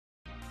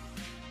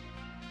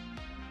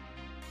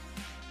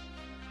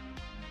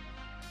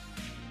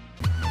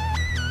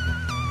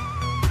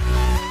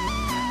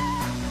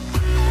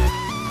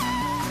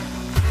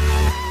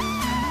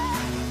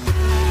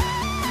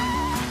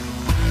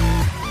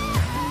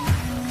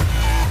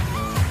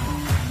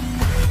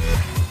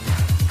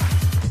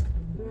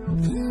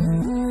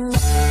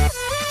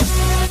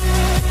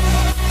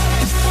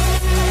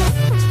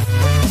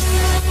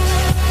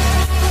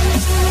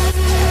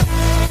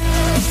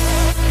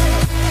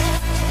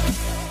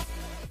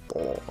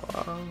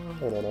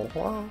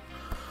Oh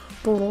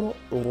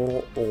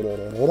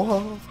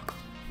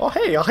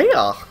hey, oh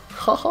here.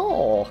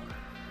 Alright,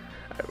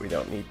 we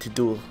don't need to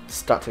do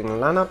starting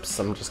lineups.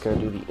 I'm just gonna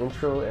do the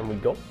intro and we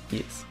go.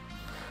 Yes.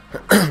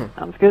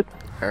 Sounds good.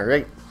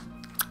 Alright.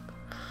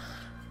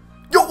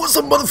 Yo, what's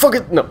up,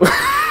 motherfucker? No.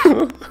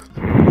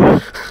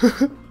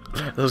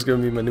 That was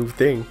gonna be my new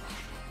thing.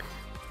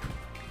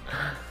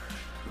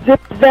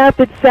 Zip Zap,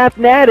 it's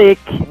Zapnatik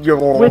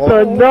with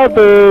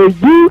another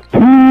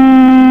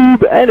YouTube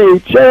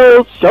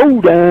NHL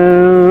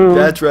Showdown.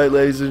 That's right,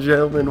 ladies and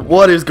gentlemen.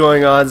 What is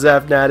going on?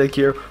 Zapnatik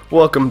here.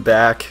 Welcome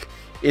back.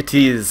 It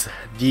is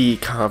the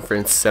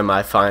conference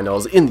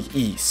semifinals in the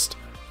East.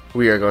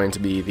 We are going to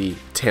be the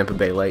Tampa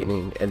Bay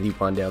Lightning and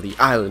TheeWandell, the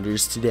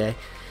Islanders, today.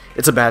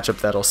 It's a matchup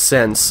that'll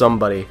send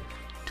somebody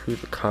to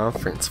the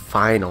conference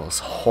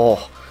finals.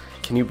 Oh,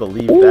 can you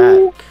believe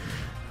that?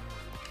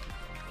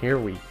 Here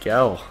we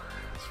go.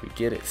 As we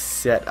get it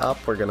set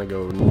up, we're going to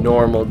go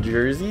normal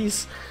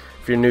jerseys.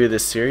 If you're new to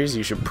this series,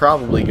 you should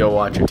probably go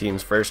watch your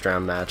team's first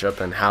round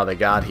matchup and how they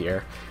got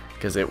here,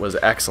 because it was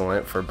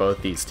excellent for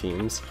both these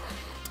teams.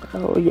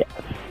 Oh, yes.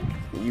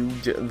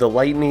 The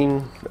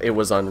Lightning, it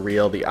was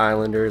unreal. The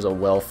Islanders, a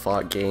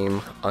well-fought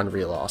game,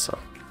 unreal also.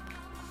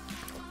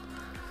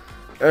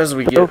 As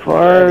we get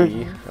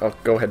ready, oh,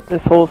 go ahead.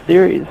 This whole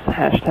series,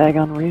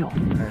 hashtag unreal.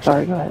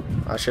 Sorry, go ahead.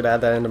 I should add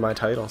that into my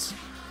titles.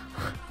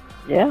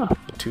 Yeah.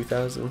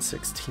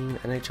 2016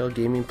 NHL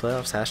Gaming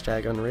Playoffs,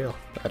 hashtag unreal.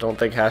 I don't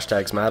think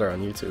hashtags matter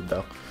on YouTube,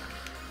 though.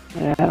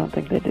 Yeah, I don't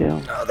think they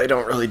do. No, they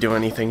don't really do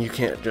anything. You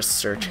can't just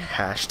search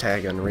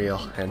hashtag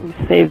unreal and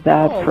save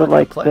that for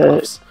like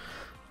the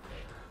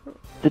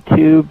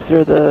tubes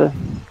or the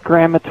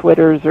grandma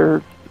Twitters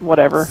or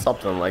whatever.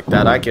 Something like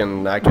that. I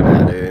can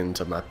add it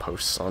into my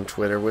posts on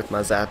Twitter with my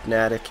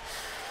Zapnatik.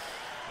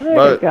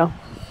 There you go.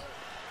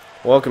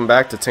 Welcome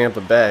back to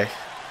Tampa Bay.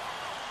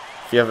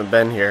 If you haven't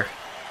been here,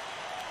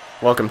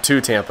 welcome to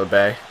Tampa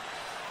Bay.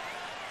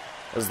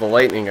 As the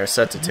Lightning are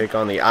set to take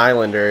on the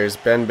Islanders,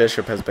 Ben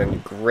Bishop has been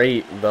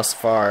great thus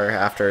far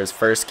after his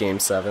first Game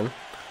 7.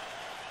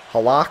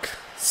 Halak,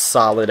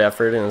 solid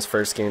effort in his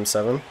first Game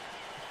 7.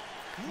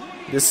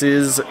 This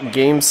is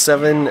Game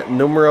 7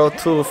 numero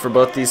 2 for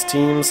both these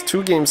teams.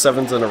 2 Game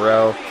 7s in a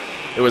row.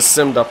 It was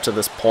simmed up to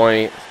this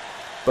point.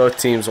 Both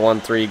teams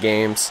won 3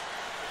 games.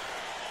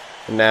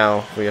 And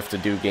now we have to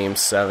do Game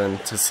 7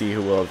 to see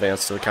who will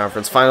advance to the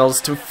conference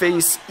finals to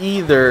face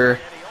either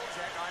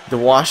the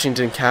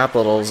Washington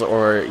Capitals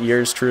or,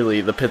 yours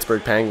truly, the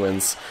Pittsburgh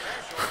Penguins.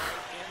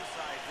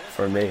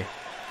 For me.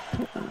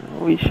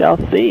 We shall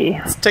see.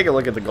 Let's take a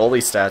look at the goalie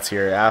stats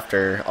here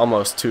after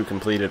almost 2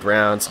 completed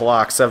rounds.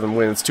 Halak, 7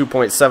 wins,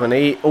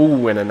 2.78.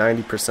 Oh, and a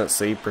 90%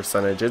 save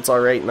percentage. It's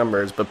alright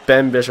numbers, but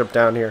Ben Bishop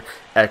down here,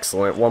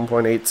 excellent.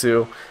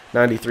 1.82,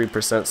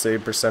 93%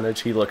 save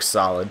percentage. He looks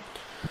solid.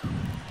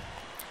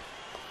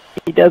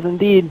 He does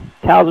indeed.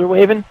 Towels are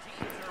waving.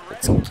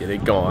 Let's get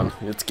it going.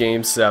 It's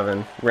Game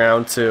 7,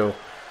 Round 2.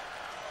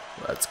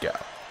 Let's go.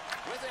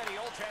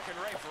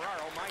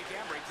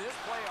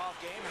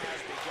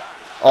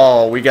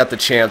 Oh, we got the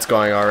chance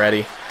going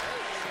already.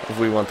 If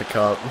we want the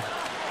cup.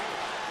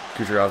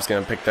 Kucherov's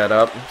going to pick that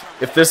up.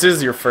 If this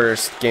is your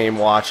first game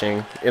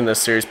watching in this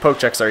series, poke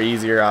checks are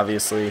easier,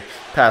 obviously.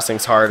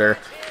 Passing's harder.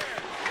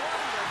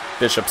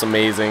 Bishop's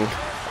amazing.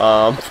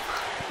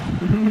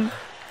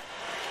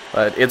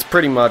 But it's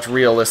pretty much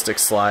realistic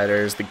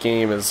sliders. The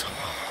game is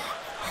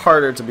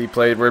harder to be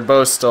played. We're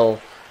both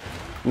still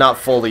not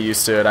fully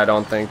used to it, I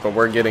don't think, but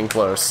we're getting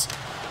close.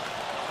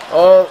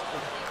 Oh!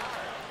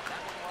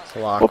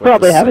 We'll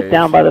probably have it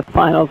down by the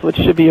finals, which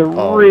should be a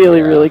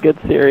really good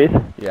series.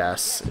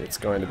 Yes, it's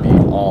going to be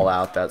all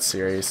out, that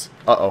series.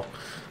 Uh-oh.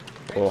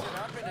 Oh.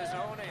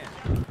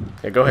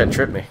 Yeah, go ahead,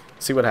 trip me.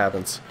 See what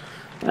happens.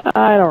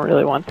 I don't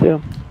really want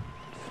to.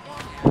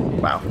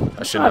 Wow,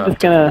 I shouldn't have I'm just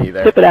going to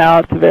to tip it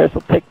out. Tavares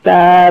will pick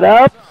that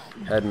up.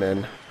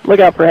 Hedman. Look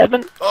out for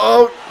Hedman.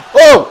 Oh!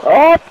 Oh!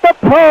 Off the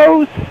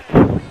post!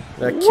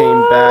 That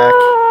came back.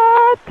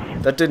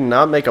 That did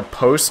not make a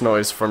post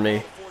noise for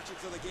me.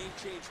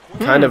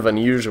 Kind of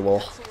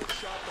unusual.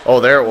 Oh,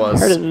 there it was.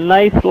 Heard a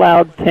nice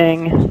loud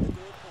ting.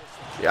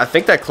 Yeah, I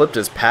think that clipped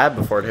his pad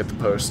before it hit the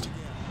post.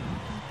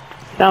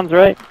 Sounds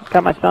right.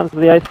 Got my Sounds of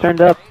the Ice turned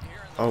up.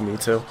 Oh, me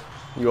too.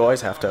 You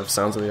always have to have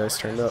Sounds of the Ice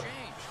turned up.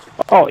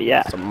 Oh,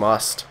 yeah. It's a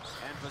must.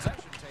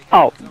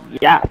 Oh,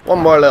 yeah. One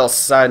more little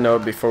side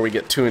note before we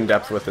get too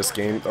in-depth with this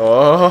game.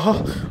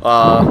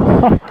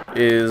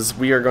 Is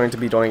we are going to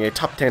be doing a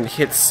top 10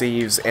 hits,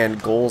 saves,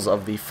 and goals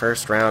of the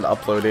first round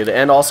uploaded,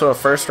 and also a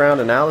first round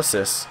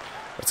analysis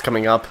that's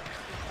coming up.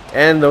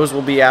 And those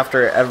will be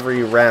after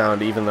every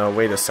round, even though,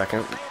 wait a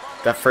second,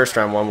 that first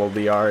round one will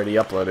be already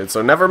uploaded.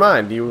 So never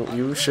mind,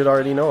 you should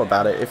already know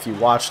about it if you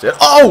watched it.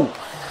 Oh!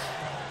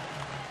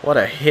 What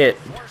a hit.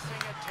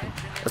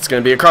 That's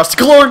going to be across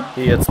to Killorn.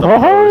 He hits the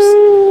post.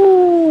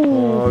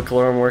 Oh,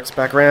 Killorn works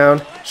back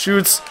around.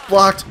 Shoots.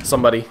 Blocked.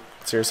 Somebody.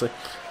 Seriously.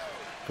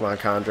 Come on,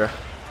 Condra.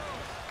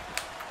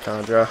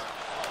 Condra.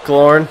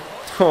 Killorn.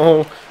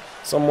 Oh,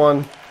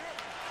 someone.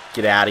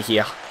 Get out of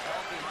here.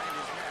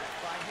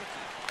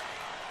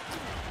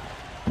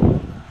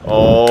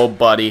 Oh,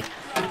 buddy.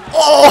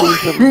 Oh,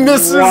 he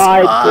misses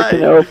wide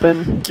freaking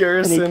open.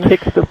 Garrison and he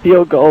kicks the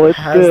field goal. It's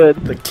has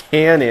good. The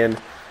cannon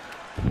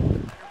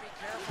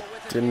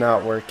did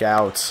not work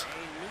out.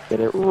 Get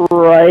it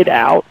right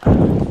out.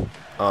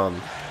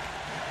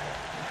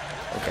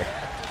 Okay.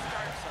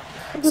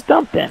 It's a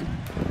dump in.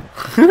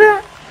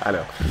 I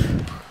know.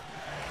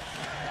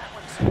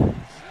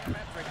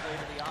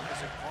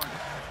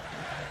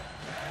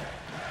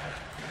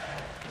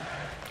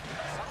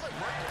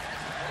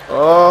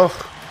 Oh,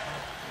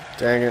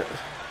 dang it.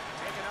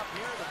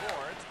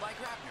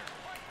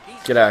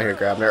 Get out of here,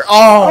 Grabner.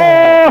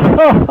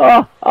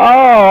 Oh!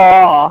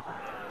 Oh!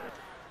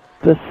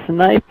 The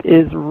snipe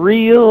is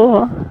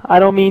real. I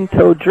don't mean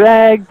toe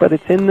drag, but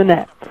it's in the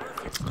net.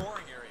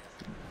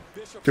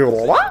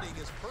 What?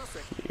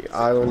 The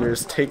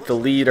Islanders take the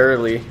lead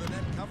early.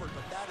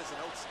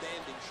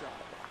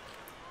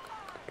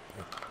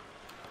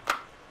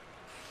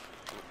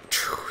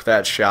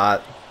 That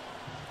shot.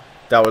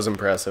 That was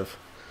impressive.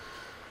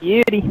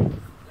 Beauty.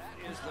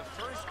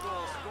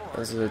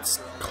 It's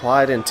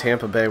Clyde in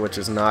Tampa Bay, which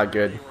is not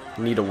good.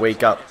 You need to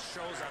wake up.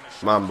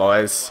 Come on,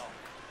 boys.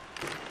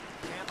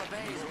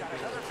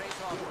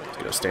 Let's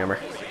go, Stammer.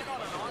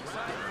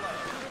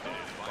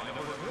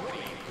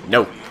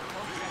 No.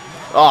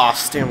 Oh,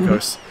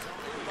 Stamkos.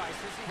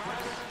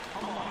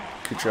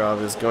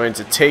 Kucherov is going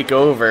to take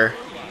over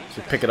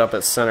to pick it up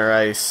at center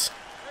ice.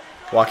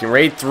 Walking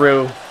right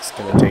through. He's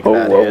going to take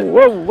that hit.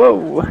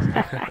 Whoa.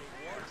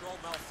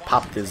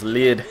 Popped his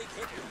lid.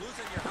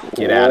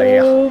 Get out of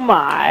here. Oh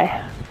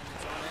my.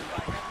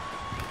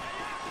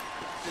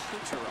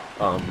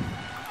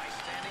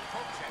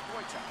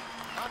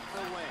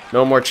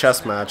 No more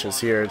chess matches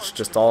here. It's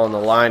just all on the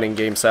line in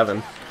Game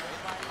 7.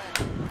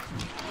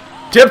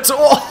 Tipped.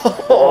 Oh!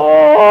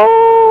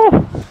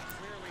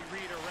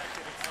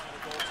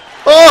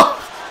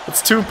 Oh!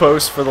 It's 2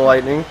 posts for the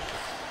Lightning.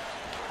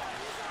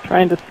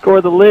 Trying to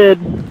score the lid.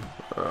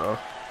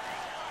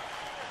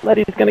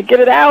 Letty's gonna get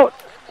it out.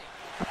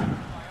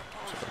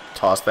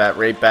 Toss that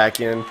right back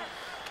in.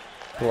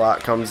 Blot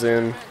comes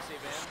in.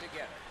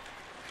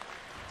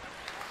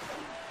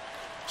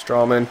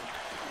 Strawman.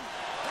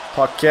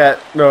 Paquette.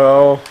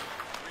 No.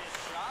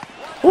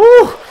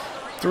 Woo!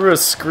 Through a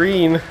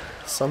screen.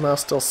 Somehow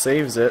still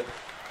saves it.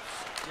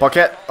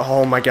 Paquette.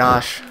 Oh my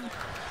gosh.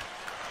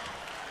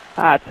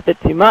 It's a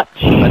bit too much.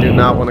 I do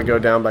not want to go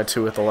down by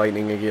 2 with the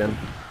Lightning again.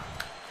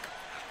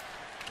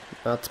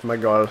 That's my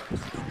goal.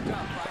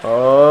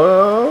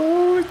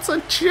 Oh, it's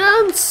a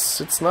chance.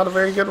 It's not a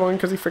very good one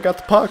because he forgot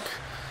the puck.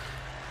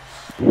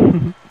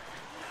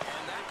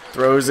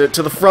 Throws it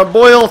to the front.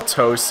 Boyle.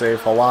 Toe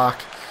save. Halak.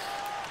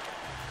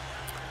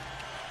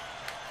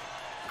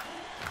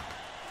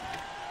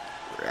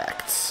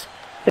 Wrecked.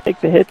 Take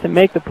the hit to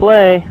make the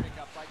play.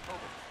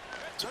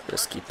 It's a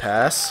risky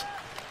pass.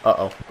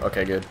 Uh-oh.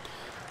 Okay, good.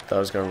 Thought I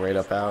was going right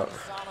up out.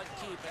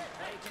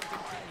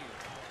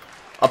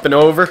 Up and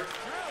over.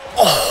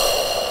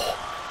 Oh!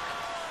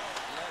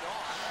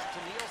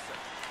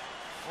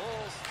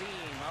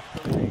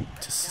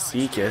 To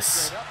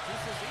Zekas.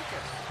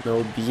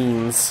 No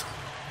beans.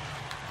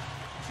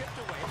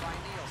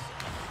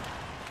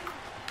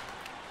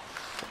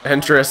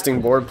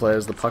 Interesting board play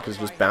as the puck is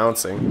just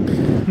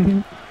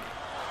bouncing.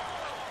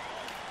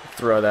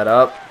 Throw that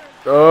up.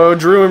 Oh,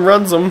 Druin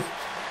runs him.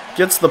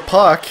 Gets the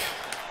puck.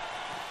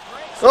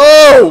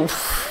 Oh!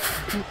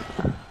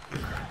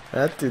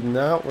 That did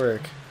not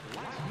work.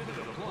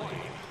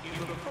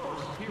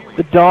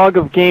 The dog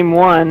of Game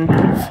 1,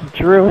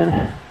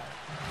 Druin.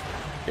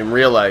 In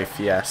real life,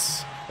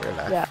 yes.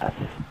 Yes.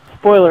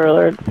 Spoiler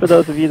alert for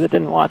those of you that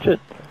didn't watch it.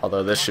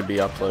 Although this should be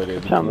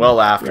uploaded well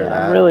after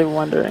that. I'm really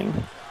wondering.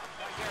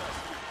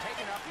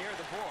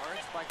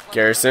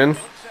 Garrison.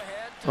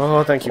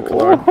 Oh, thank you,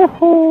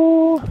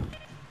 Killorn.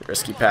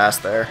 Risky pass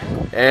there.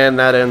 And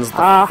that ends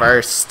the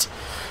first.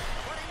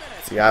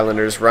 The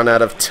Islanders run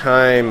out of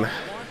time.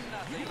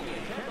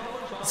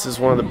 This is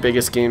one of the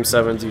biggest Game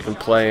 7s you can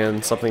play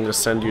in. Something to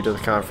send you to the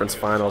conference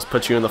finals.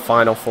 Put you in the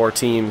final 4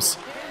 teams.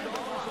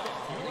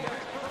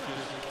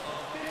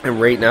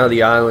 And right now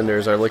the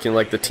Islanders are looking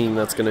like the team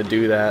that's going to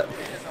do that.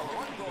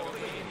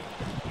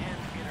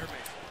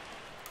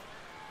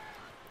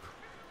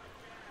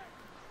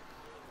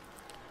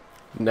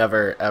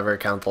 Never, ever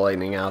count the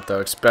Lightning out, though,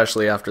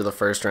 especially after the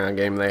first round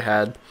game they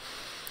had.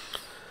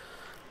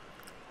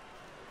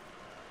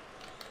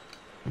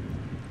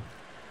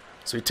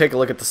 So you take a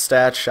look at the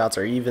stats. Shots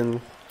are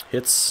even.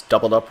 Hits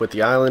doubled up with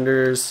the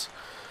Islanders.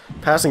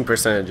 Passing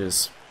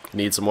percentages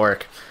need some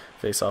work.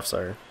 Face-offs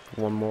are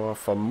 1 more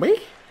for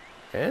me.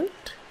 And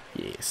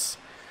yes.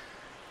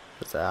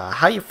 But,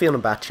 how you feeling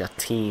about your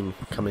team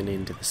coming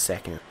into the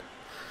second?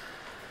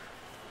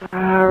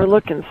 We're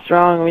looking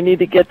strong. We need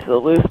to get to the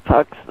loose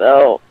pucks,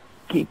 though.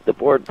 Keep the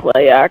board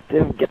play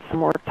active. Get some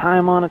more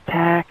time on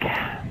attack.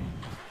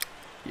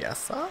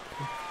 Yes, sir.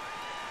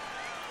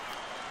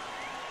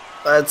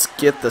 Let's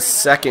get the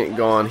second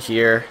going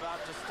here.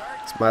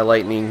 My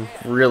Lightning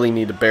really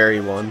need to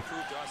bury one.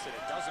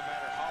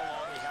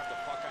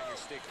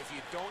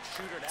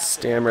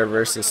 Stammer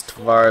versus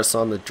Tavares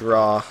on the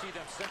draw.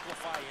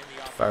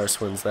 Tavares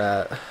wins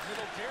that.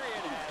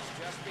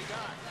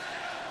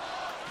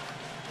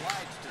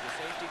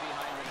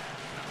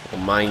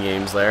 Little mind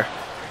games there.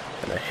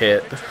 And a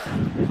hit.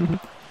 Come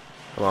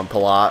on,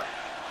 Palat.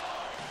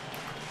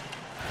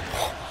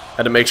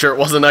 Had to make sure it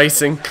wasn't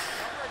icing.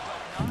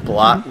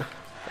 Palat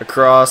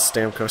across.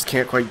 Stamkos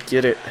can't quite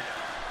get it.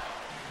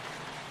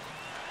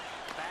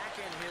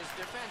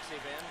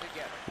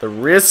 The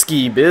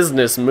risky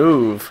business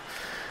move.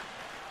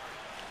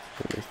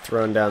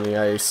 Thrown down the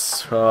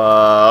ice.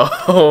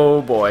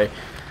 Oh boy.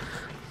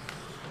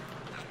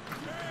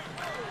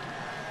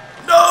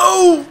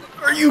 No!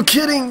 Are you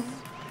kidding?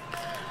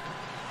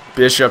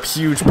 Bishop,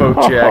 huge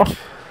poke check.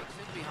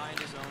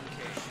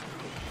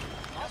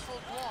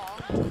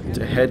 To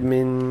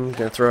Hedman.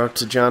 Gonna throw up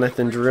to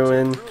Jonathan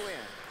Drouin.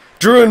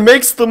 Drouin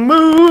makes the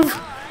move!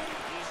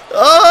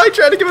 Oh, I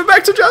tried to give it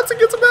back to Johnson.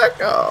 Gets it back.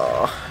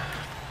 Oh.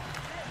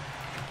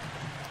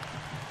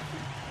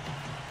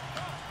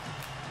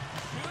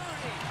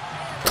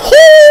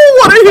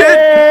 What a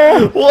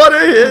hit! What a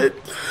hit!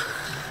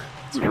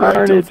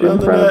 Carnage in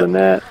front of the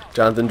net.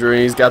 Jonathan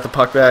Drouin, he's got the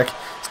puck back.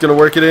 He's gonna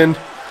work it in.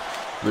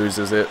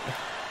 Loses it.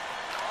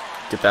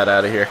 Get that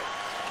out of here.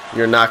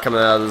 You're not coming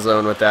out of the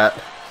zone with that.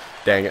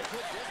 Dang it.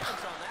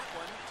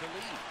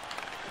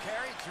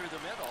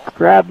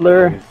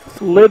 Grabler,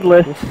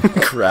 lidless.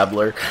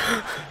 Grabler.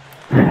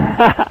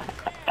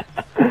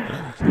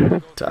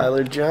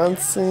 Tyler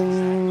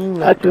Johnson.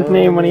 That's his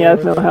name when he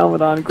has no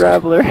helmet on.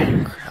 Grabler.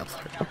 Grabler.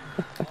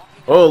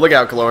 Oh, look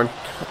out, Killorn.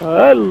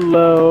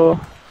 Hello.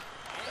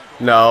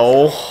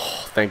 No.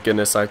 Thank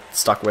goodness I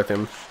stuck with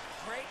him.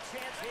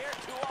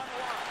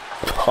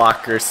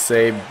 Blocker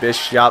save,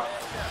 Bishop.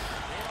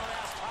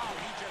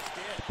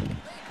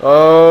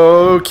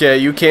 Okay,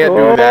 you can't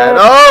do that.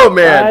 Oh,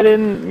 man. I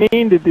didn't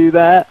mean to do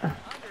that.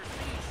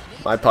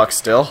 My puck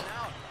still.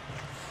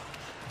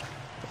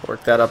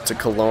 Work that up to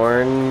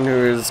Killorn,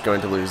 who is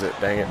going to lose it.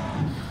 Dang it.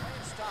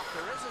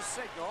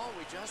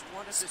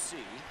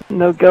 And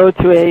they'll go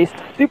to a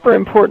super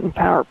important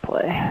power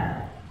play.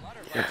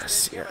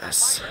 Yes,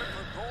 yes.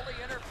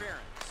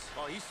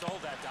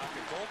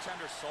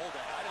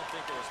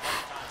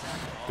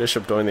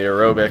 Bishop doing the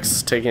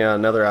aerobics, taking out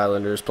another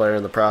Islanders player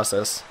in the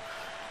process.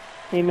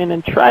 Came in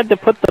and tried to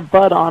put the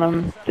butt on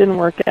him. Didn't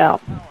work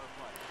out.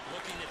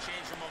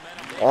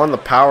 On the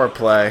power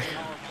play,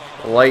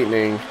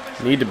 Lightning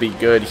need to be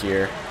good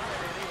here.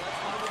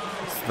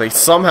 They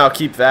somehow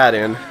keep that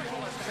in.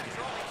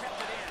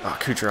 Oh,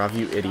 Kucherov,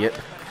 you idiot.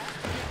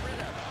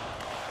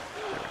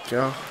 There we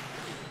go.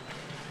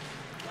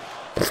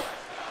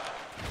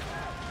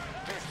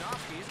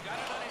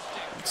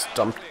 It's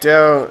dumped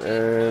out,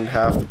 and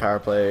half the power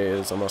play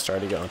is almost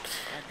already gone.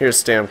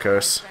 Here's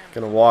Stamkos.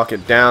 Gonna walk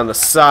it down the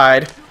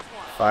side.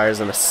 Fires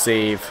in a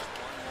save.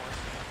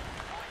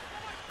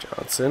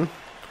 Johnson.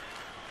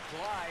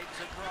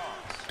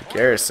 To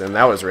Garrison.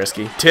 That was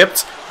risky.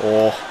 Tipped.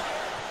 Oh.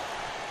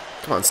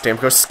 Come on,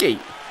 Stamkos.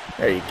 Skate.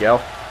 There you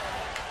go.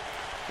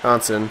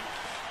 Johnson.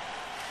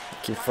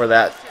 Looking for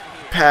that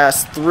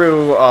pass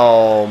through.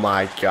 Oh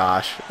my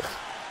gosh.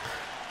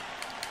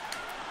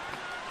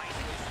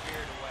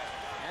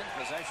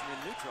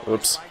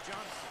 Oops.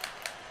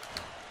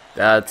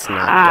 That's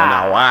not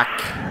gonna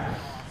whack.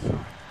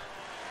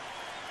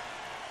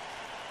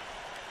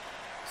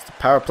 The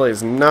power play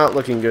is not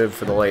looking good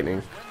for the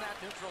Lightning.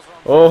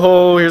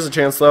 Oh, here's a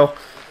chance though.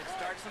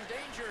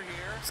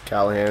 It's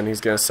Callahan.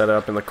 He's gonna set it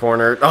up in the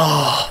corner.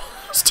 Oh,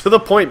 it's to the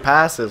point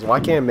passes. Why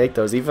can't I make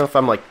those, even if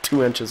I'm like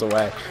 2 inches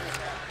away?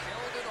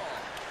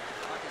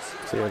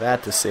 Clear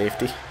that to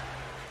safety.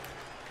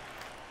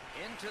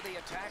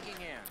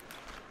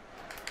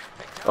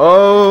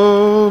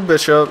 Oh,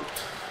 Bishop.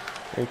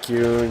 Thank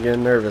you. I'm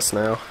getting nervous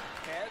now.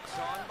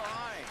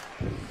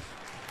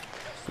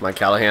 Come on,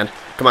 Callahan.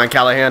 Come on,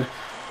 Callahan.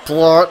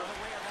 Plot.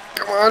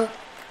 Come on.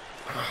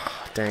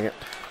 Oh, dang it.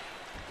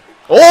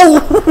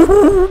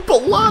 Oh!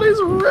 Palat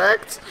is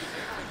wrecked.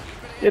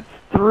 It's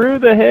through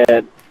the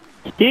head.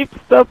 Keeps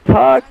the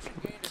puck.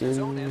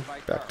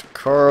 Back to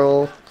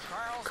Carl.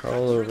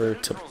 Carl over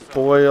to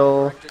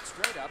Boyle.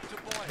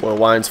 Boyle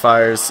winds,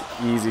 fires.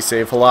 Easy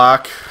save,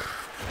 Halak.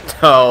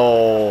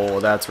 Oh,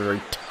 that's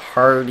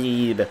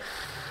retarded.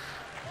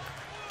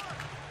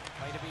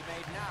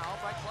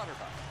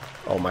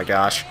 Oh my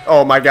gosh.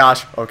 Oh my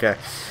gosh. Okay.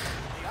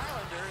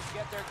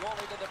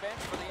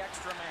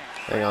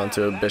 Hang on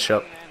to a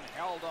Bishop.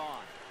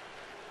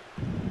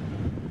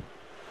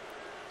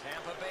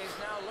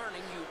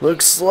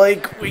 Looks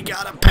like we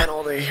got a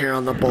penalty here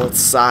on the Bolts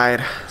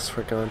side. So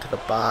we're going to the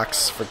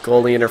box for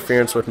goalie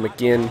interference with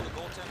McGinn.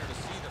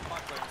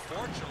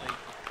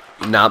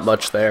 Not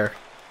much there.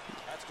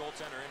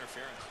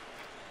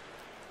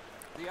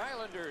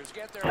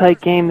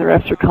 Tight game, the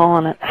refs are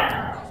calling it.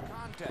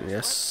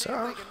 Yes,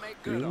 sir.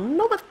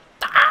 No, but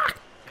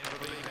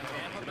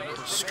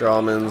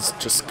Strawman's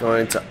just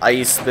going to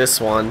ice this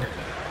one.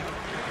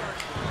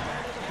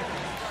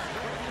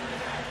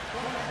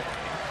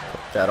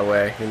 that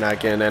away. You're not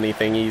getting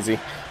anything easy.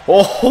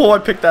 Oh, I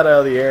picked that out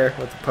of the air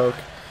with the poke.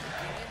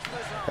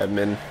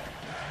 Edmund.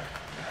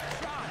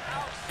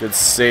 Good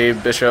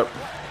save, Bishop.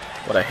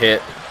 What a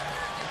hit.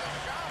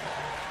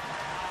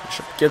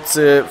 Bishop gets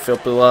it.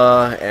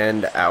 Filppula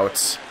and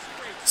out.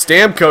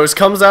 Stamkos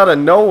comes out of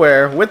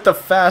nowhere with the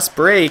fast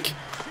break.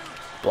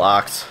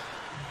 Blocked.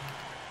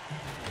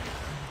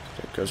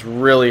 Goes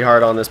really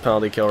hard on this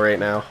penalty kill right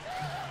now.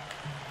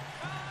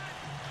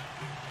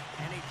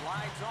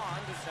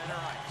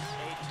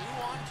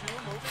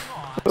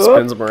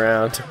 Spins him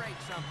around.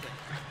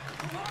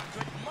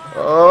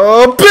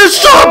 Oh,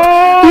 Bishop!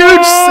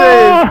 Huge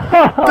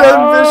save!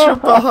 Ben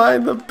Bishop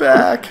behind the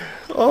back.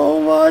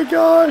 Oh my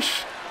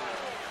gosh.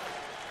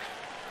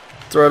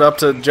 Throw it up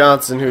to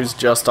Johnson, who's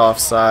just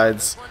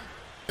offsides.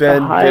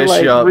 Ben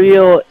Bishop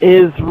reel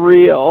is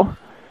real.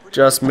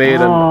 Just made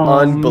an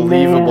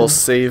unbelievable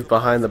save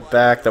behind the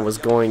back that was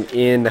going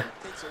in.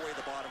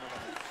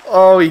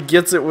 Oh, he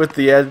gets it with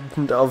the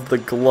end of the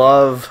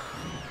glove.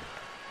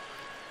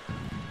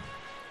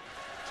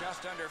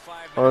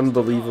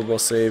 Unbelievable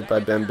save by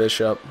Ben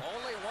Bishop.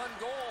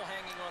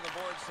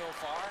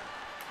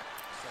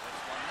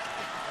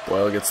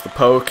 Boyle gets the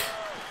poke,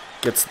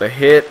 gets the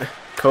hit.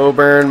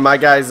 Coburn, my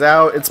guy's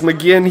out. It's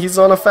McGinn, he's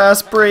on a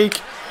fast break.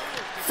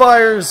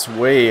 Fires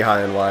way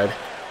high and wide.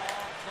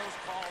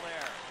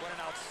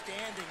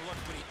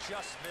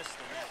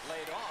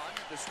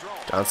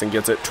 Johnson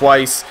gets it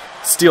twice,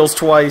 steals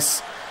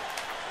twice,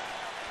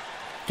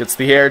 gets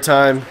the air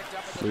time,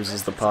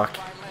 loses the puck.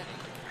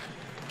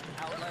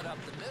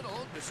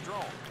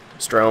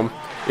 Strome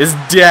is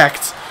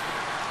decked.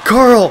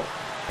 Carl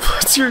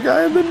puts your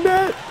guy in the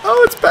net.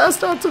 Oh, it's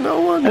passed out to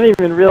no one. I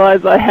didn't even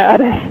realize I had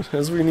it.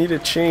 As we need a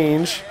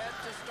change.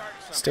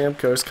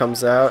 Stamkos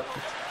comes out.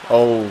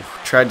 Oh,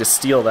 tried to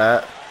steal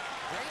that.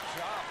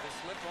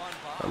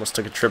 Almost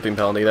took a tripping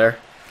penalty there.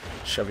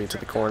 Shoving it to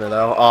the corner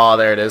though. Oh,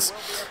 there it is.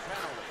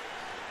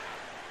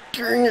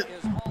 Dang it.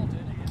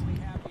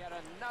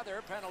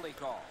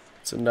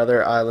 It's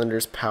another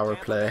Islanders power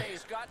play.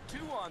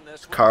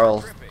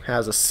 Carl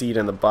has a seat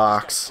in the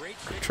box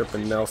for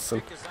tripping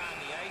Nelson.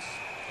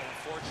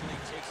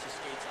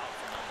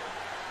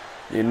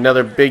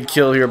 Another big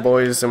kill here,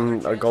 boys,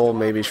 and a goal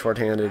maybe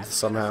shorthanded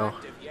somehow.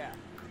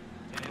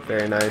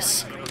 Very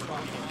nice.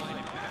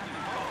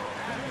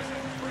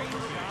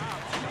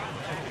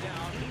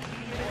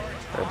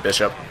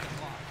 Bishop.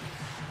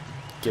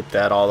 Get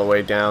that all the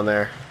way down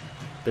there.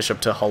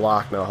 Bishop to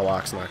Halak. No,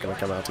 Halak's not going to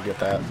come out to get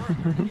that.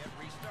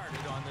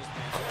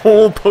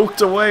 Oh,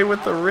 poked away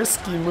with the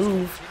risky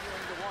move.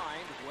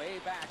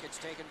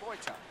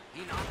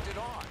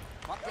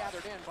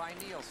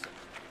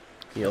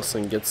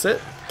 Nielsen gets it.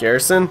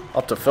 Garrison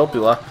up to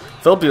Filppula.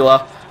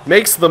 Filppula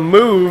makes the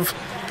move.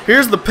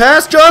 Here's the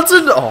pass.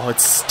 Johnson. Oh,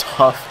 it's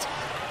stuffed.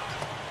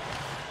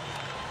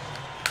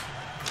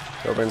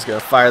 Coburn's going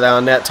to fire that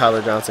on net.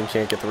 Tyler Johnson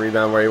can't get the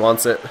rebound where he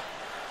wants it.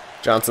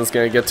 Johnson's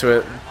going to get to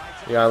it.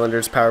 The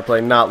Islanders power play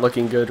not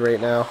looking good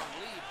right now.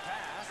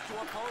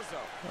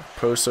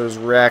 Poso's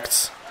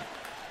wrecked.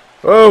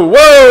 Oh,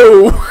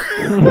 whoa!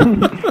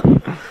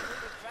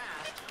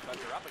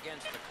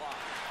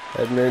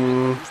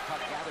 Edmund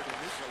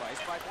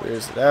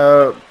clears it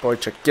out.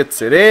 Boychuk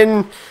gets it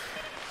in.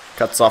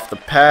 Cuts off the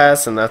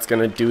pass, and that's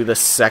going to do the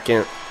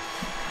second.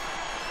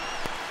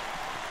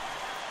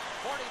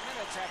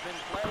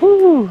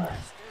 Whew.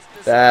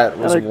 That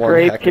was another one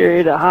great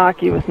period of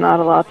hockey with not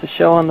a lot to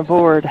show on the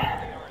board.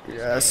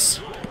 Yes.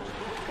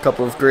 A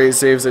couple of great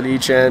saves at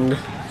each end.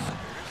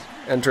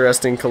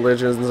 Interesting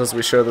collisions as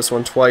we show this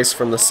one twice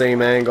from the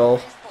same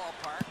angle.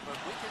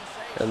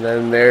 And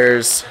then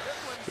there's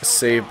the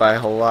save by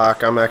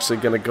Halak. I'm actually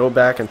going to go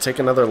back and take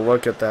another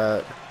look at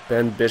that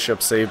Ben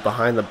Bishop save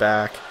behind the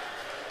back.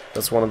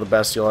 That's one of the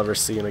best you'll ever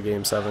see in a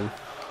Game 7.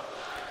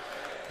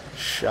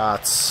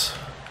 Shots.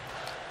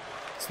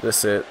 Is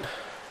this it?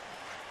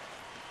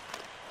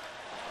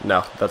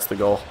 No, that's the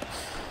goal.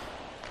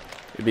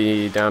 It'd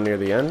be down near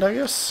the end, I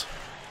guess?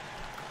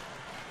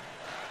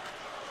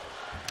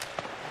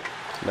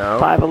 No.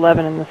 5:11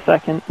 in the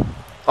second.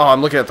 Oh,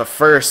 I'm looking at the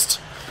first.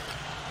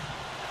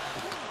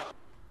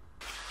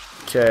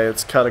 Okay,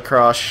 it's cut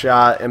across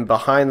shot, and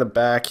behind the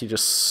back, he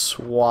just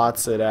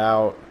swats it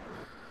out.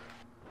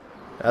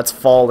 That's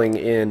falling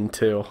in,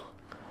 too.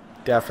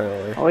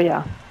 Definitely. Oh,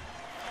 yeah.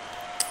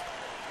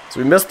 So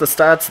we missed the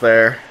stats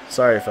there.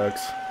 Sorry,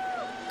 folks.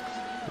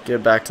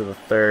 Get back to the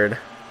third.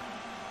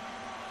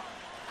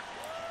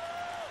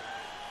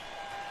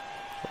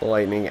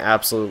 Lightning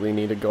absolutely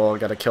need a goal.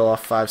 Got to kill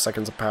off 5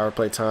 seconds of power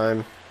play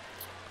time.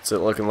 What's it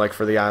looking like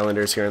for the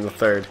Islanders here in the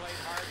third?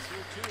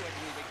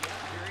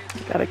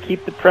 Got to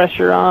keep the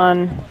pressure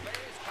on.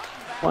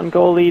 1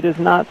 goal lead is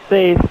not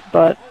safe,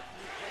 but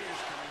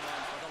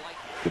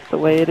it's the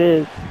way it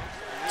is.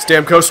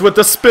 Stamkos with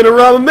the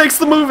spinorama makes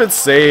the move. It's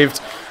saved.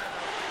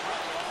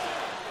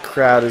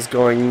 Crowd is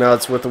going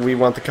nuts with the "We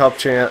Want the Cup"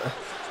 chant.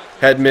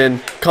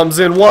 Hedman comes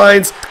in,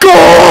 winds,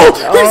 goal!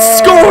 He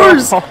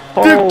scores!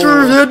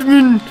 Victor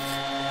Hedman,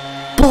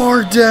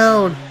 bar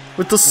down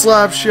with the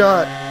slap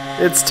shot.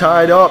 It's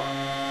tied up.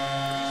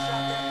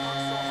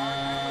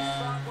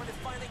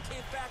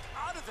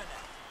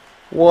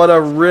 What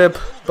a rip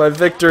by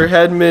Victor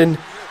Hedman.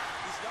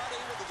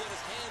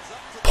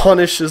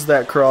 Punishes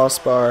that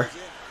crossbar.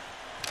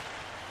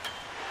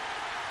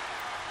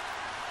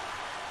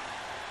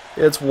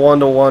 It's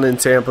 1-1 in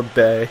Tampa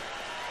Bay.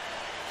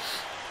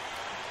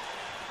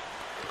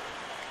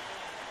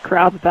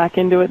 Crowd's back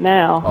into it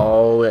now.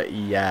 Oh,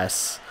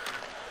 yes.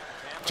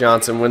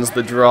 Johnson wins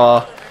the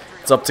draw.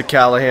 It's up to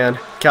Callahan.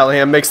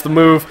 Callahan makes the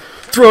move.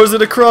 Throws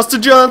it across to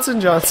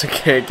Johnson. Johnson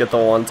can't get the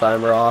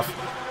one-timer off.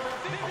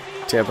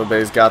 Tampa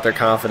Bay's got their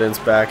confidence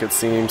back, it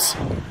seems.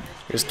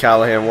 Here's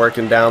Callahan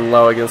working down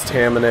low against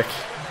Hamonic.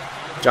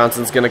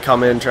 Johnson's going to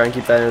come in, try and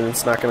keep that in.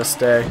 It's not going to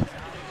stay.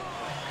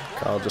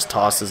 Kyle just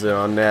tosses it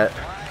on net.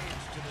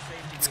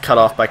 It's cut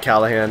off by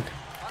Callahan.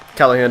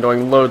 Callahan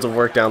doing loads of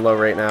work down low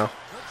right now.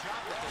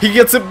 He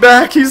gets it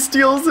back. He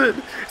steals it.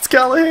 It's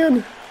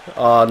Callahan.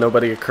 Oh,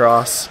 nobody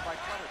across.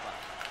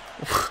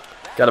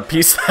 Got a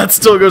piece that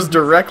still goes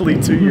directly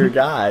to your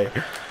guy.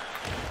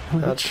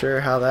 Not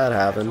sure how that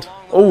happened.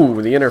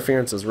 Oh, the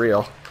interference is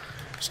real.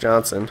 It's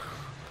Johnson.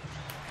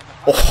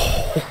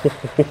 Oh.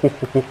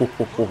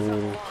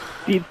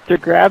 Speedster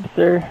grabs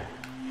her.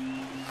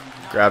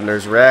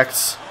 Grabner's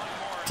wrecked.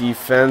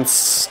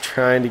 Defense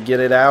trying to get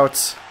it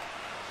out.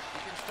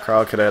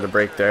 Carl could have had a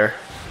break there.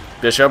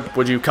 Bishop,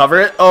 would you cover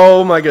it?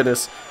 Oh my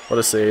goodness. What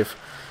a save.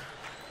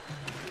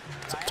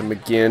 It's up to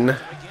McGinn.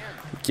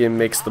 McGinn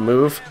makes the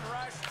move.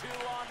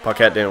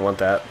 Paquette didn't want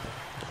that,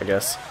 I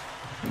guess.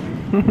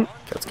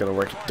 Paquette's going to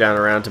work it down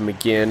around to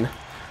McGinn.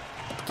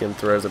 McGinn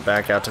throws it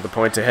back out to the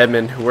point to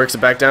Hedman, who works it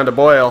back down to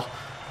Boyle.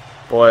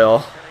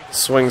 Boyle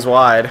swings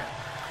wide.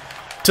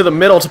 To the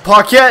middle to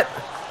Paquette.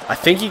 I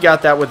think he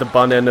got that with the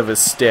butt end of his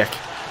stick.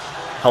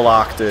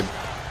 Halak did.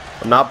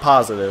 I'm not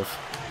positive.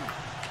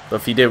 But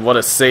if he did, what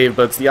a save.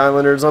 But it's the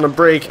Islanders on a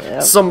break.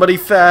 Yep. Somebody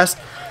fast.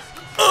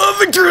 Oh,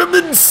 Victor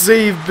Hedman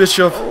save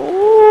Bishop.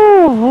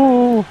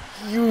 Ooh.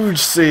 Huge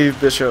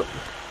save, Bishop.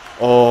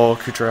 Oh,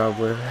 Kucherov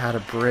would have had a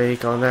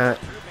break on that.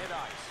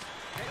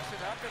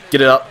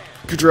 Get it up.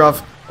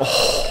 Kucherov.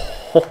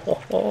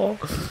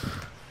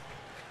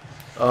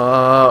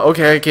 Oh.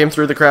 Okay, came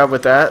through the crowd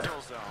with that.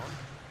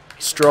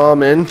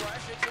 Strawman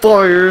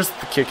fires.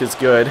 The kick is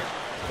good.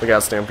 We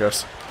got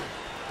Stamkos.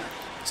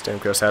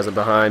 Stamkos has it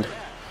behind.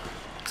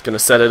 He's going to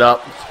set it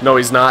up. No,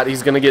 he's not.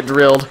 He's going to get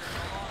drilled.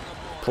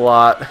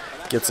 Plot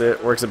gets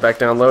it. Works it back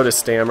down low to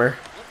Stammer,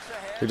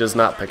 who does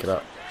not pick it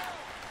up.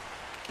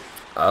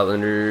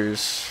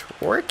 Islanders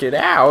work it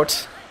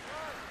out.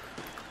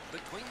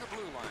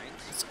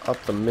 It's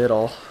up the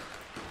middle.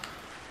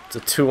 It's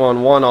a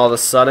 2-on-1 all of a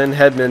sudden.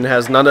 Hedman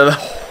has none of the...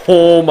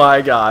 Oh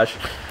my gosh.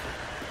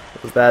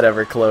 Was that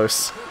ever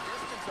close?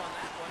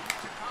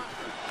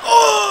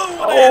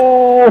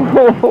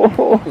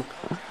 Oh!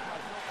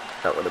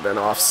 That would have been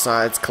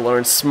offsides.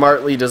 Killorn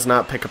smartly does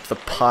not pick up the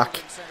puck.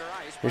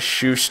 Here's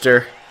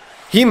Schuster.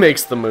 He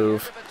makes the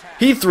move.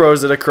 He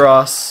throws it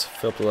across.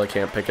 Filppula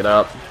can't pick it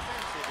up.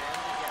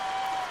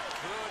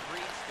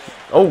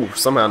 Oh,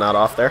 somehow not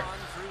off there.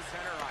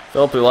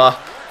 Filppula.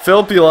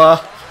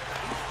 Filppula.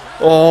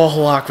 Oh,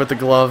 Halak with the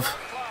glove.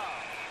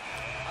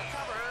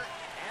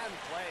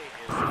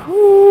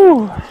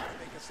 Whew.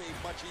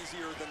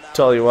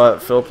 Tell you what,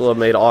 Filppula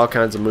made all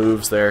kinds of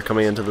moves there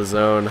coming into the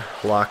zone.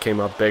 Halak came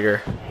up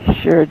bigger.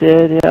 Sure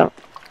did, yep.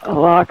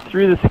 Halak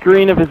through the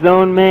screen of his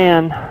own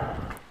man.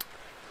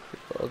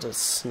 I'll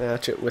just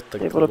snatch it with the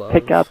glove. Able to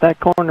pick out that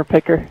corner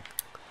picker.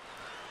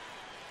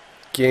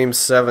 Game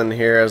 7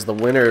 here as the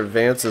winner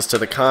advances to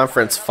the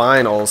conference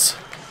finals.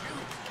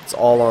 It's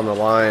all on the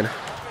line.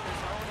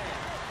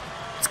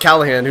 It's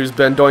Callahan, who's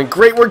been doing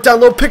great work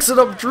down low, picks it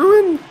up.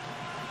 Druin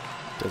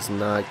does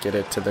not get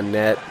it to the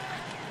net.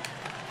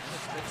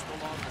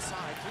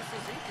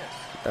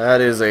 That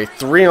is a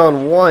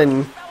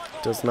 3-on-1.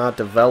 Does not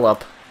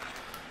develop.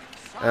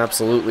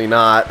 Absolutely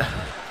not.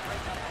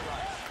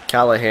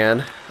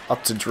 Callahan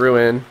up to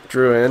Druin.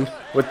 Druin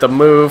with the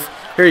move.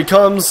 Here he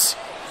comes.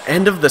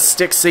 End of the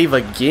stick save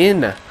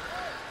again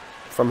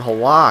from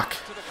Halak.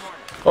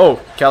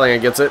 Oh,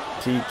 Callahan gets it.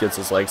 He gets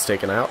his legs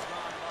taken out.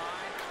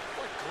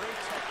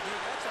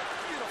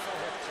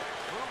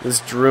 This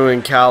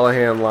Druin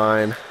Callahan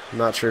line. I'm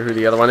not sure who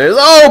the other one is.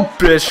 Oh,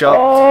 Bishop.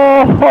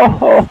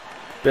 Oh,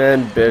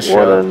 Ben Bishop.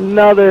 what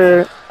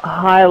another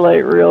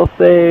highlight reel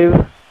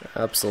save.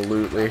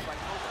 Absolutely.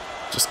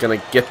 Just going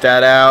to get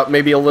that out.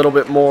 Maybe a little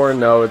bit more.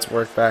 No, it's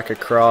worked back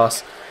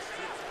across.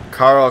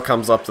 Carl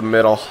comes up the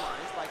middle.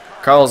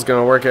 Carl's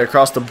going to work it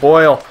across to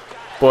Boyle.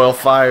 Boyle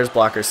fires.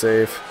 Blocker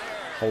save.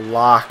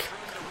 Halak.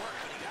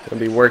 Going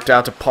to be worked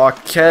out to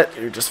Paquette,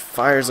 who just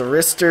fires a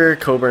wrister.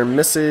 Coburn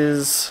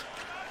misses.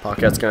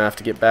 Paquette's going to have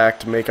to get back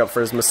to make up for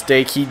his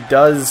mistake. He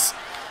does.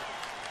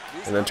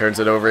 And then turns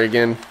it over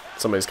again.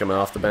 Somebody's coming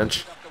off the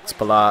bench. It's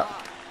Palat.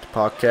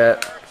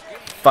 Paquette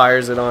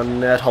fires it on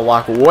net.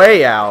 Halak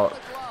way out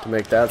to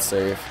make that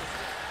save.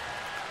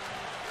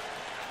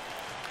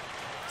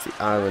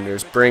 The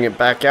Islanders bring it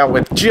back out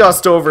with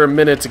just over a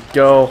minute to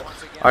go.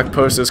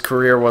 Okposo's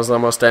career was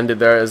almost ended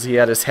there as he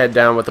had his head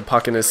down with the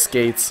puck in his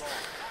skates.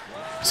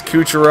 As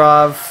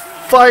Kucherov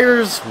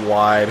fires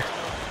wide.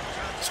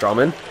 As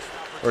Strawman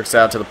works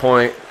out to the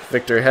point.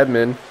 Victor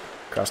Hedman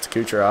across to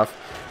Kucherov.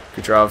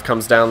 Kucherov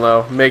comes down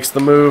low, makes the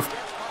move,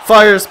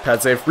 fires,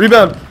 pad save,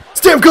 rebound.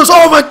 Stamkos,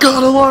 oh my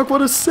god, Halak,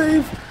 what a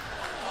save.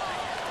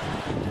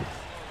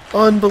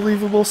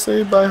 Unbelievable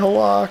save by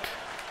Halak.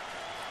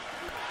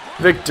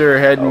 Victor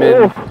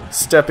Hedman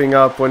stepping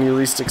up when you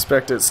least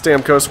expect it.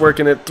 Stamkos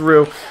working it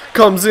through,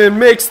 comes in,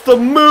 makes the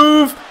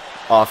move,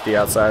 off the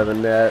outside of the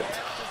net.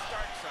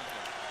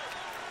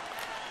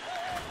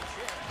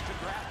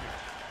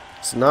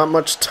 There's not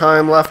much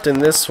time left in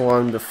this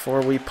one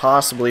before we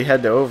possibly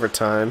head to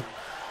overtime.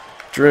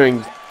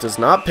 Drewing does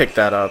not pick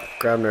that up.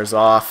 Grabner's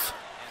off.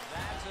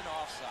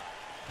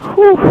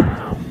 Whew.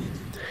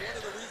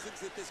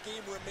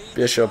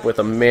 Bishop with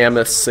a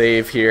mammoth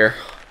save here.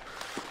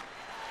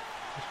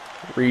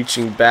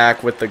 Reaching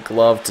back with the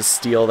glove to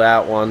steal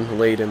that one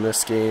late in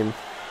this game.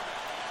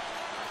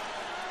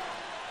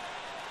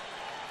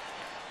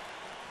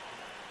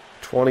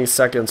 "20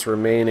 seconds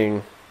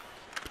remaining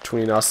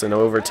between us and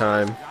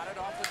overtime.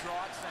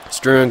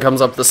 Struan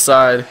comes up the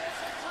side,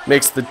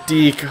 makes the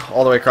deke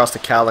all the way across to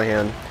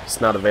Callahan. He's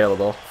not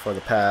available for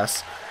the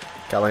pass.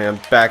 Callahan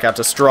back out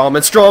to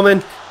Strawman.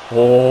 Strawman!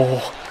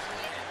 Oh,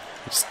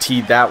 just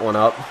teed that one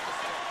up.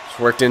 Just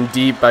worked in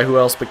deep by who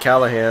else but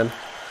Callahan.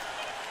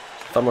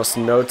 With almost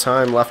no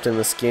time left in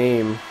this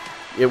game,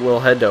 it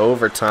will head to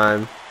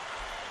overtime.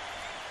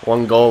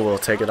 One goal will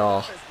take it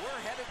all.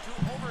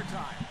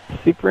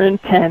 Super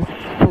intense.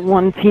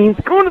 One team's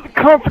going to the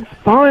conference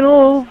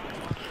finals.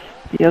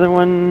 The other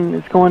one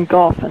is going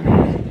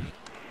golfing.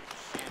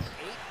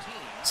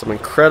 Some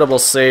incredible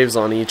saves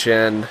on each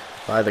end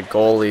by the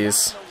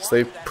goalies. So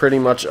they pretty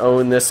much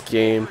own this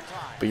game.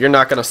 But you're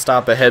not going to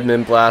stop a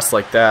Hedman blast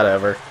like that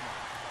ever.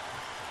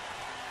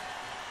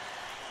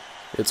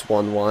 It's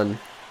 1-1.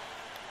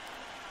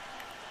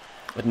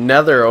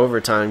 Another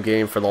overtime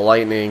game for the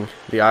Lightning.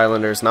 The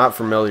Islanders not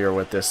familiar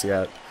with this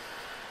yet.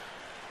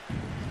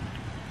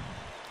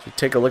 If you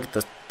take a look at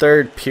the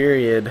third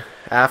period,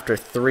 after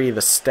 3,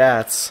 the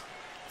stats,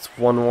 it's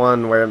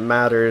 1-1 where it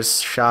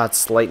matters.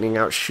 Shots, Lightning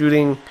out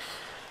shooting.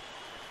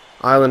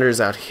 Islanders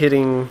out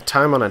hitting.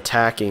 Time on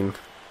attacking.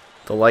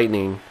 The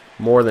Lightning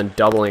more than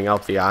doubling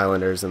up the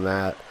Islanders in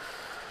that.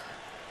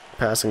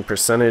 Passing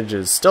percentage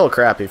is still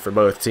crappy for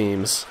both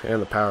teams.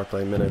 And the power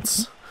play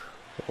minutes.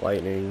 The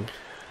Lightning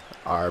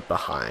are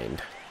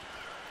behind.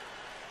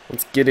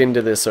 Let's get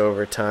into this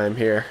overtime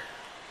here.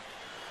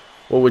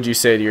 What would you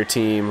say to your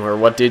team, or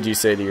what did you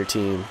say to your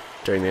team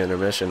during the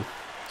intermission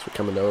as we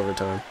come into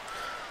overtime?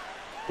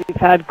 We've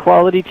had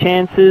quality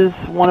chances.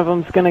 One of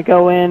them's going to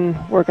go in.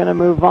 We're going to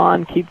move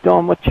on. Keep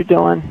doing what you're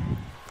doing.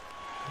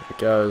 It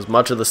goes.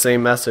 Much of the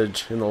same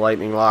message in the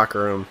Lightning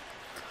locker room.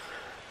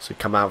 As we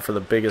come out for the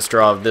biggest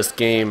draw of this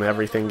game,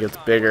 everything gets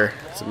bigger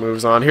as it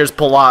moves on. Here's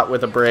Palat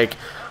with a break.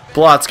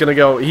 Palat's going to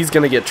go. He's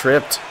going to get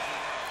tripped.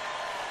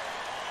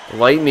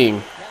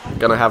 Lightning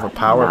going to have a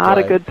power play. Not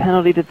a good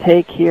penalty to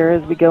take here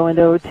as we go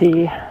into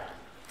OT.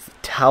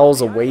 Towels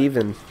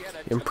a-waving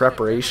in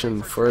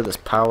preparation for this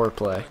power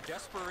play.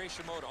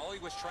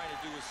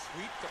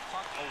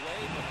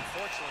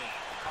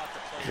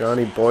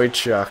 Johnny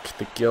Boychuk,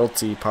 the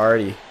guilty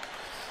party.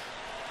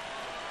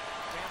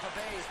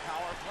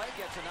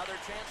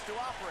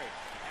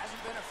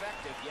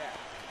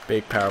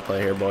 Big power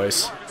play here,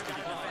 boys.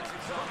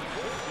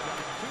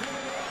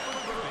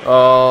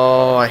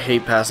 Oh, I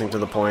hate passing to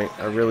the point.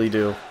 I really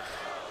do.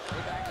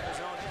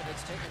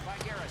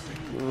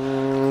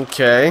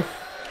 Okay.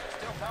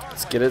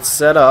 Let's get it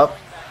set up.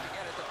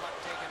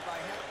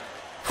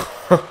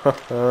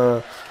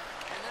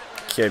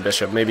 Okay,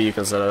 Bishop, maybe you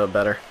can set it up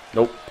better.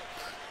 Nope.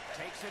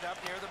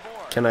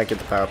 Can I get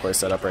the power play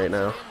set up right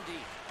now?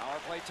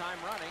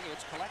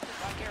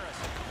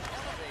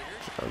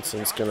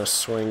 Johnson's going to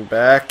swing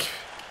back.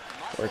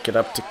 Work it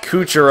up to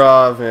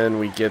Kucherov, and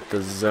we get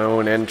the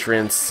zone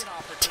entrance.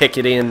 Tick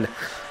it in.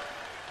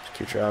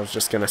 Kucherov's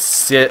just going to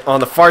sit on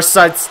the far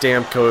side.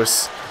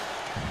 Stamkos.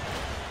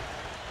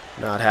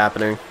 Not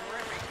happening.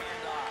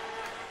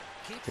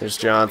 Here's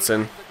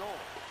Johnson.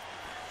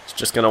 He's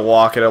just going to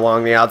walk it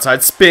along the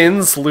outside.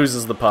 Spins.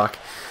 Loses the puck.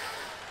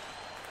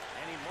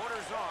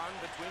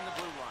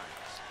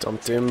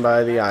 Dumped in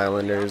by the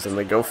Islanders, and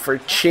they go for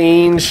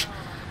change.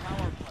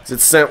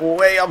 It's sent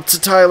way up to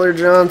Tyler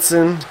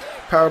Johnson.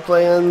 Power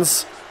play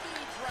ends.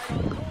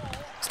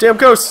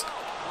 Stamkos.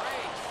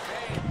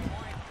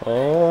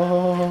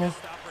 Oh.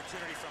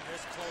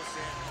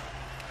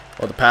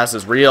 Oh, the pass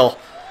is real.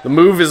 The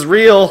move is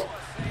real.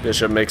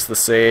 Bishop makes the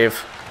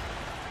save.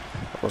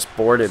 Almost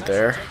boarded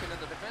there.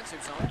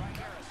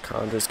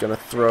 Condra's going to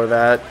throw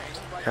that.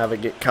 Have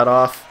it get cut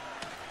off.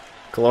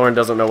 Kaloran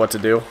doesn't know what to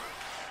do.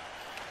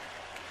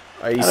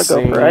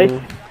 Icing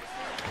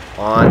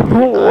on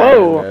the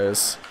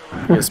Islanders.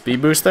 You a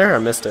speed boost there? I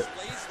missed it.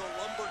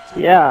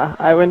 Yeah,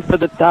 I went for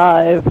the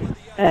dive,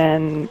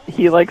 and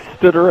he like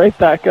stood right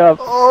back up.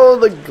 Oh,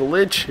 the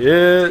glitch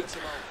hit.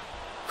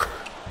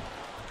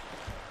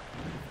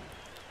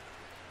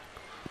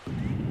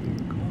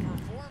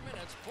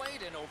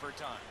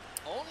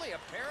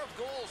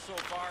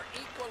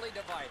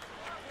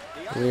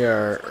 We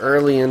are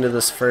early into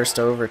this first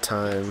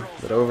overtime,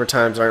 but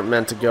overtimes aren't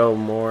meant to go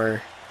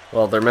more.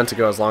 Well, they're meant to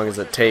go as long as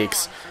it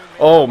takes.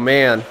 Oh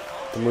man,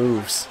 the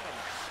moves.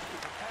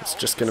 It's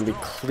just going to be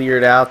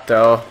cleared out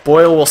though.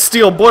 Boyle will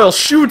steal. Boyle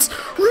shoots.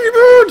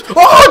 Rebound.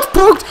 Oh, it's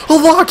poked. A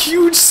lock.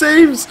 Huge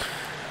saves.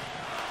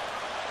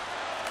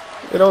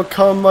 They don't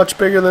come much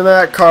bigger than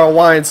that. Carl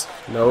Wines.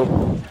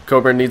 Nope.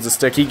 Coburn needs a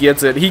stick. He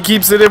gets it. He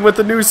keeps it in with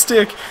the new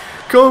stick.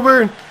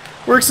 Coburn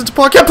works it to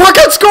Paquette.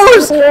 Paquette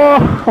scores!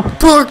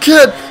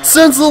 Paquette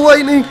sends the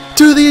Lightning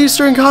to the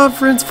Eastern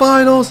Conference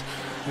Finals.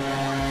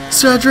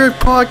 Cedric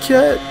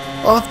Paquette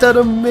off that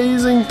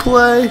amazing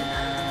play.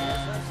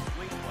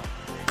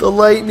 The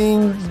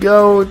Lightning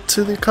go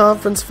to the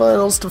conference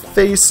finals to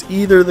face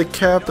either the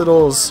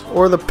Capitals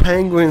or the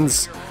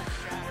Penguins.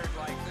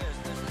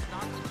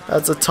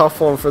 That's a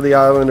tough one for the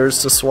Islanders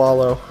to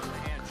swallow.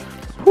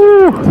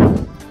 Whew.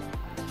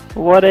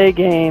 What a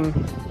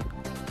game.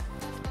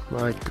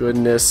 My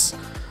goodness.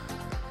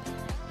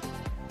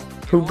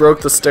 Who broke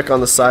the stick on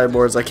the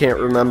sideboards? I can't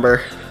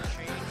remember.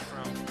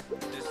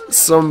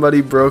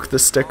 Somebody broke the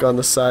stick on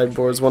the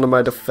sideboards. One of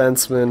my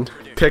defensemen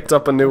picked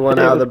up a new one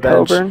out of the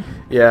bench. Coburn?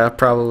 Yeah,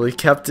 probably.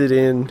 Kept it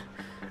in.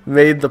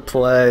 Made the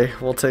play.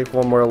 We'll take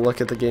one more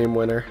look at the game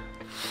winner.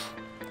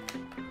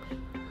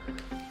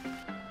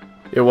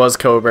 It was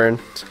Coburn.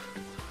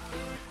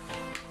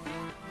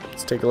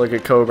 Let's take a look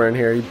at Coburn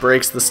here. He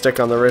breaks the stick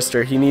on the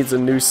wrister. He needs a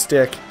new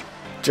stick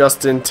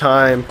just in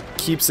time.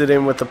 Keeps it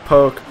in with the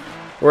poke.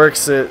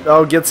 Works it.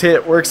 Oh, gets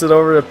hit. Works it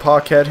over to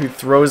Paquette, who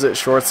throws it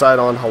short side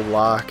on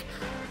Halak.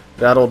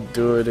 That'll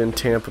do it in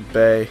Tampa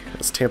Bay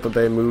as Tampa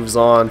Bay moves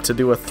on to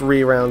do a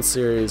 3-round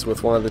series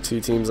with one of the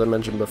two teams I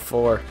mentioned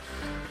before.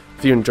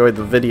 If you enjoyed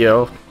the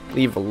video,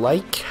 leave a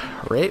like,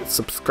 rate,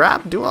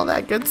 subscribe, do all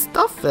that good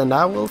stuff, and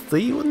I will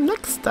see you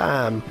next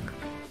time.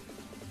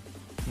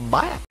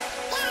 Bye.